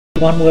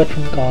one word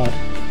from God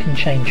can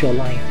change your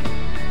life.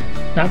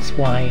 That's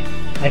why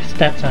I've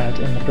stepped out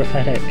in the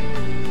prophetic.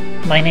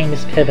 My name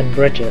is Kevin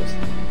Bridges,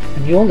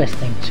 and you're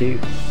listening to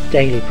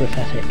Daily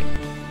Prophetic.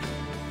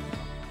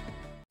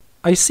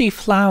 I see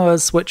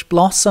flowers which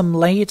blossom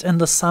late in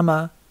the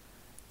summer.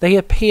 They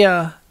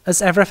appear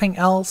as everything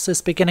else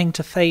is beginning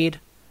to fade.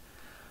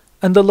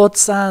 And the Lord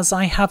says,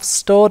 I have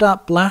stored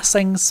up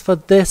blessings for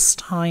this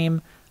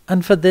time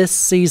and for this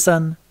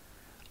season.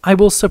 I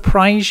will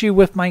surprise you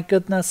with my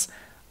goodness.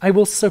 I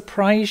will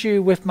surprise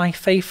you with my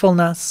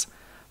faithfulness.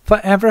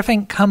 For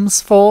everything comes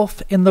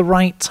forth in the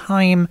right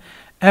time.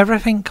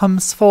 Everything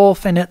comes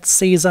forth in its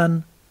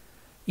season.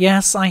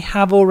 Yes, I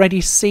have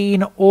already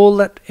seen all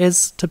that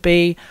is to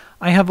be.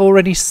 I have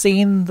already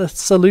seen the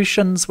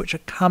solutions which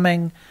are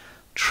coming.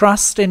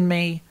 Trust in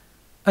me,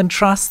 and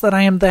trust that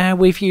I am there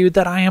with you,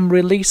 that I am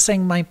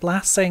releasing my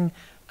blessing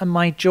and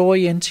my joy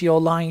into your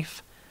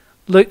life.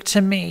 Look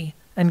to me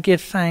and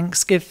give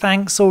thanks. Give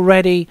thanks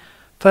already,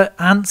 for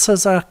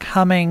answers are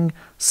coming.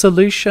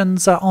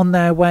 Solutions are on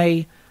their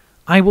way.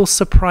 I will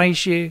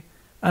surprise you,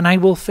 and I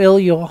will fill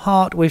your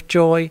heart with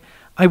joy.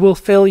 I will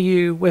fill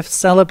you with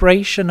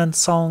celebration and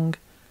song.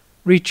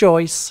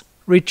 Rejoice,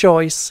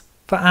 rejoice,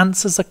 for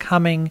answers are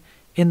coming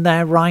in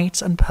their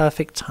right and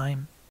perfect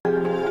time.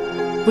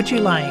 Would you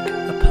like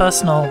a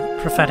personal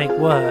prophetic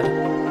word?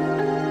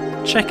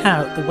 Check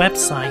out the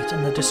website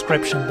in the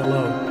description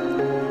below.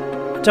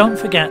 Don't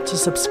forget to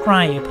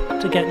subscribe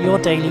to get your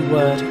daily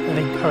word of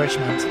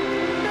encouragement.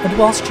 And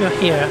whilst you're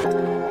here,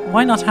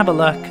 why not have a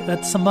look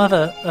at some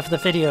other of the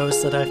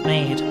videos that I've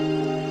made?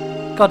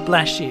 God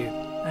bless you,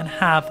 and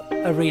have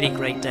a really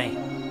great day.